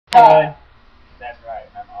Good. That's right,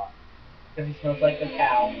 I'm off. Because he smells like a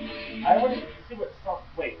cow. I want to see what song.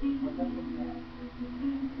 Wait, what song was that?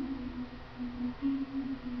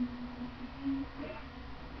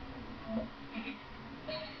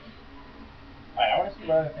 Alright, I want to see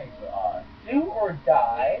what other things are. Do or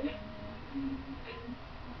die.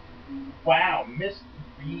 Wow, missed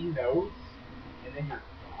 3 notes, and then you're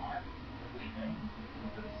gone for the thing,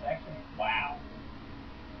 for the section. Wow.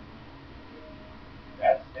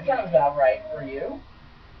 That's Sounds about right for you.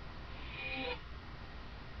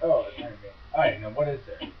 Oh, it's not me. Alright, now what is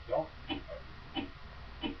there? Don't.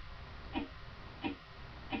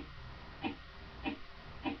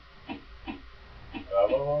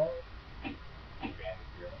 Oh.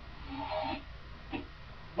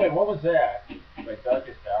 Wait, what was that? My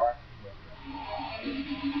darkest hour?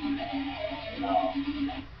 Oh.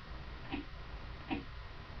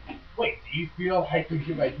 Wait, do you feel like we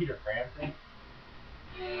should by Peter Frampton?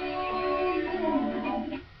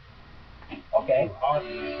 Okay. Awesome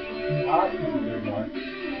is a good one.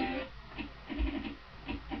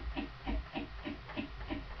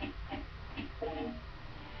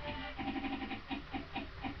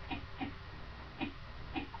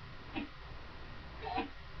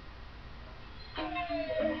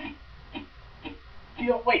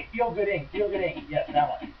 Feel good ink. Feel good ink. Yes, that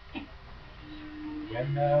one.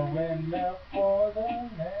 When the for the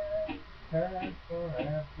land turns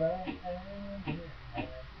forever hand in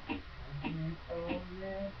hand, and oh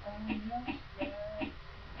yes, I understand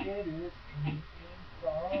it is sinking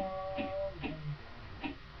falling.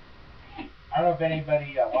 I don't know if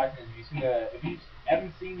anybody watching this, if you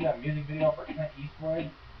haven't seen the music video for Clint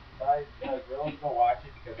Eastwood by Gorillas, go watch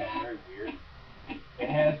it because it's very weird. It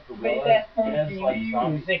has gorillas. Play that It has funky like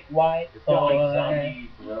zombie. music, white It's got like boy. zombie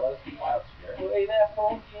gorillas. Wild shit. Play that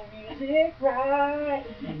funky music right.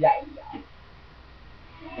 Yeah.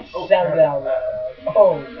 Oh, Shout it out loud.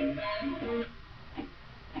 Oh.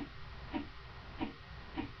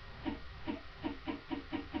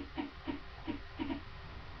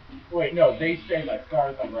 Wait, no, they say like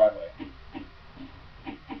Stars on Broadway.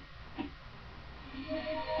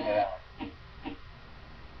 Yeah.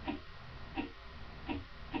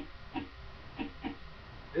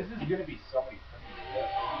 This is gonna be so many fucking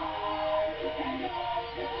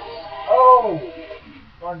Oh!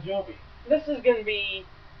 Bon Jovi. This is gonna be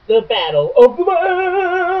the battle of the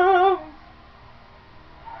bands.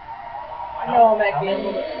 I know I'm How acting.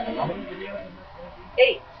 many videos is this gonna be?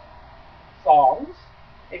 8 songs.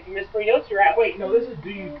 If you miss 3 notes, you're out. Wait, no, this is Do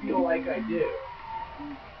You Feel Like I Do?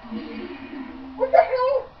 What the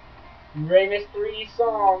hell? You already missed 3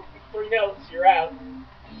 songs, 3 notes, you're out.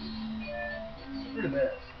 Screw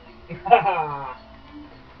this. Haha.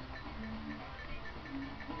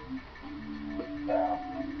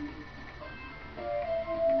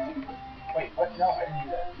 Wait, what? No, I didn't do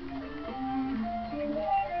that.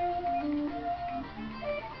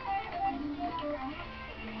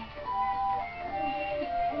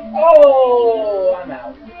 Oh, I'm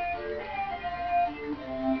out.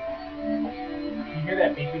 You hear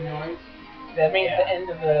that beeping noise? That means the end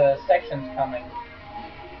of the section's coming.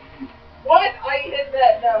 What? I hit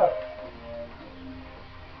that note.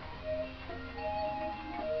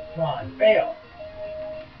 Come on, fail.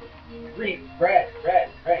 Green, red,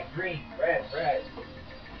 green, red,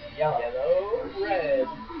 yellow. Yellow, red.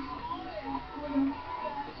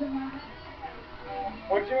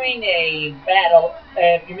 We're doing a battle.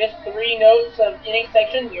 If you miss 3 notes of any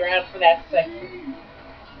section, you're out for that section.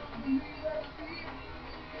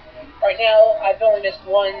 Right now, I've only missed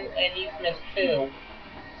 1, and you've missed 2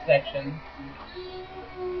 sections.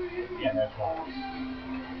 Yeah, that's one.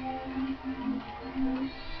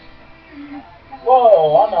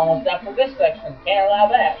 Whoa, I'm almost out for this section. Can't allow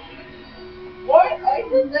that. What? I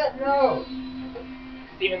hit that note.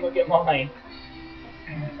 Steven, look at mine.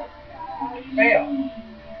 Fail.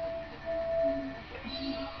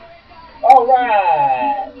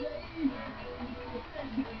 Alright.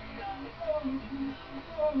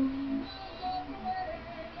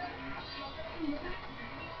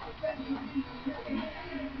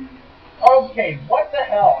 Okay, what the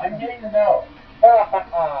hell? I'm getting the note. Ha ha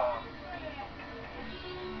ha.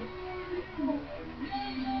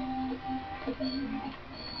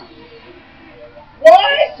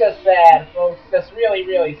 What? It's just sad, folks. Just really,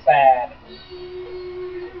 really sad.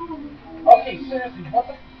 Okay, seriously, what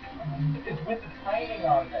the is with the timing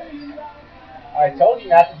on this? I told you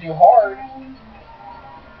not to do hard.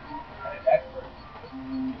 I did expert.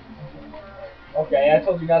 Okay, I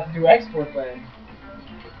told you not to do export then.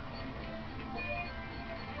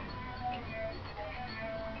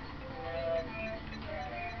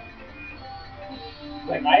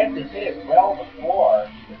 Like, I have to hit it well before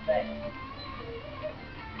the thing.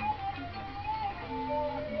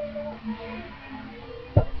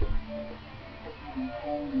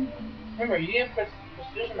 Remember, you didn't put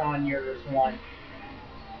precision on yours one.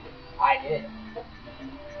 I did.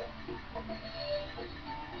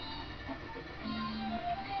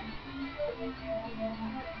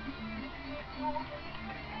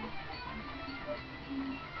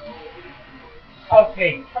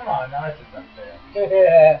 Okay, come on, now this is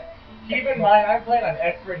unfair. Keep in mind, I'm playing on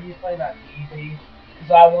expert, he's playing on easy.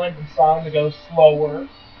 Because I wanted the song to go slower.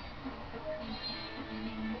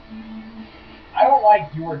 I don't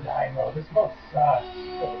like Do or Die mode. This mode sucks.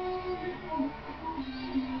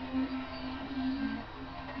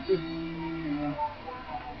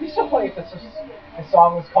 You still play if the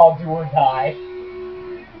song was called Do or Die.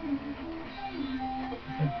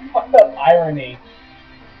 Fucked up irony.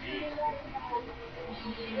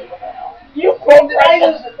 You broke Did I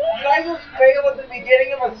just fail at the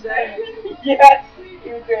beginning of a sentence? Yes,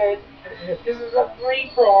 you did. This is a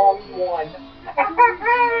three-pronged one.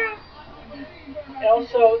 And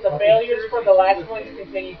also, the Okay, failures for the last seriously, ones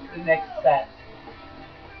continue to the next set.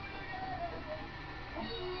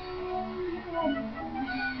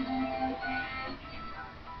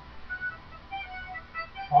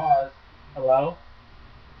 Pause. Hello?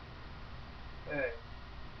 Hey.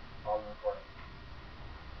 Pause recording.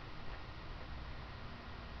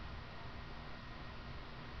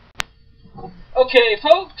 Okay,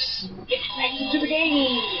 folks, get back to the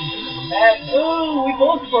game. Madness. Oh, we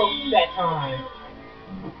both broke that time.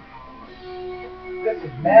 This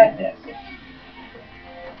is madness.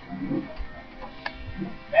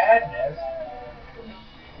 Madness?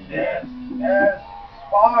 This is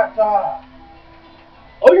Sparta.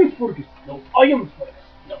 I am Spartacus. No, I am Spartacus.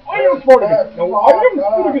 No, I am Spartacus. No, I am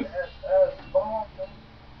Spartacus. This is Sparta.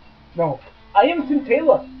 No, I am Tim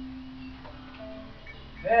Taylor.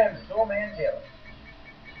 Then, Soul Man Taylor.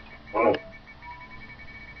 What?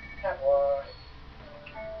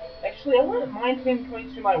 Actually, I wouldn't mind him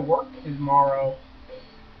coming to my work tomorrow.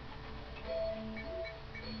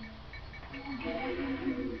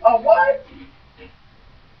 What?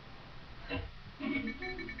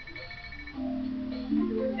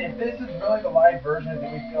 If this is really the live version, do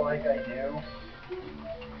we feel like I do?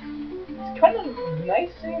 It's kind of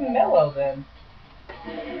nice and mellow then.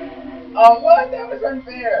 What? That was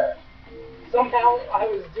unfair. Somehow I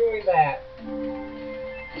was doing that.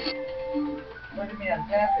 Look at me, I'm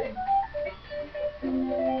tapping.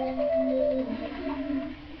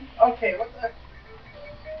 Okay, what the?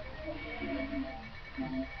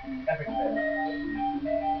 Epic fail.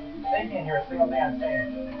 They can't hear a single thing I'm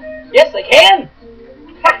saying. Yes, I can!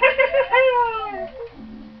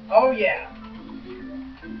 Oh yeah.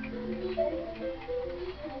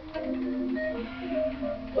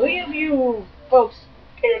 Will any of you folks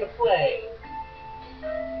care to play?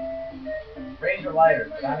 Raise your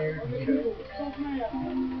lighters. Get on your computer.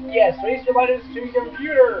 Yes, raise your lighters to your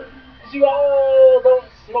computer, so you all don't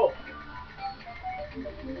smoke.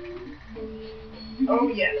 Oh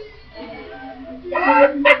yes.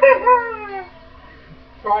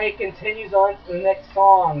 Troy continues on to the next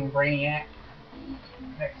song, Brainiac.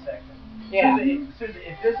 Next section. Yeah. Susie,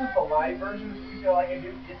 if this is the live version, do you feel like I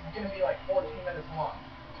do? This is gonna be like 14 minutes long.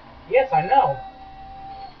 Yes, I know.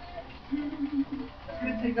 It's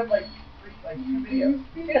gonna take up like two videos.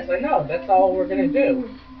 Yes, I know. That's all we're gonna do.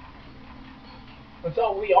 That's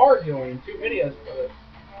all we are doing. 2 videos for this.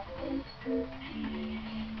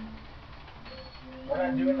 We're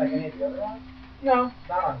not doing like any of the other ones. No.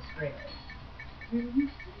 Not on screen.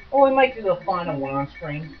 Well, we might do the final one on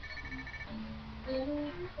screen.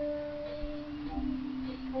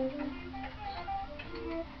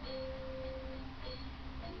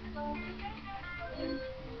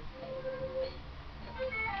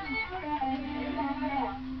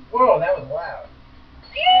 Whoa, that was loud.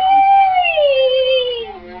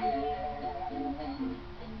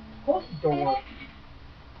 Close the door.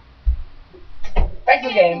 Back to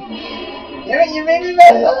the game. You made me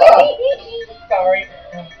mess up. Sorry.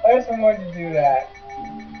 I just wanted to do that.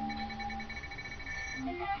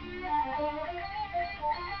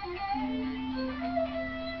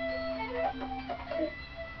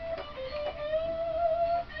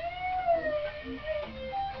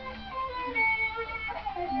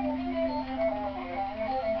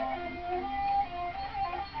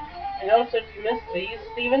 And also, if you missed these,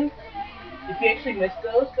 Steven, if you actually missed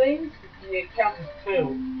those things, it counts as 2.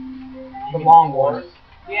 The long ones.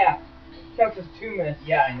 Yeah. Counts as 2 missed.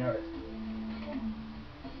 Yeah, I noticed.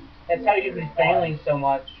 That's how you've been failing so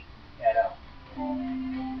much. Yeah, I know.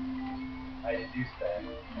 I deduced that.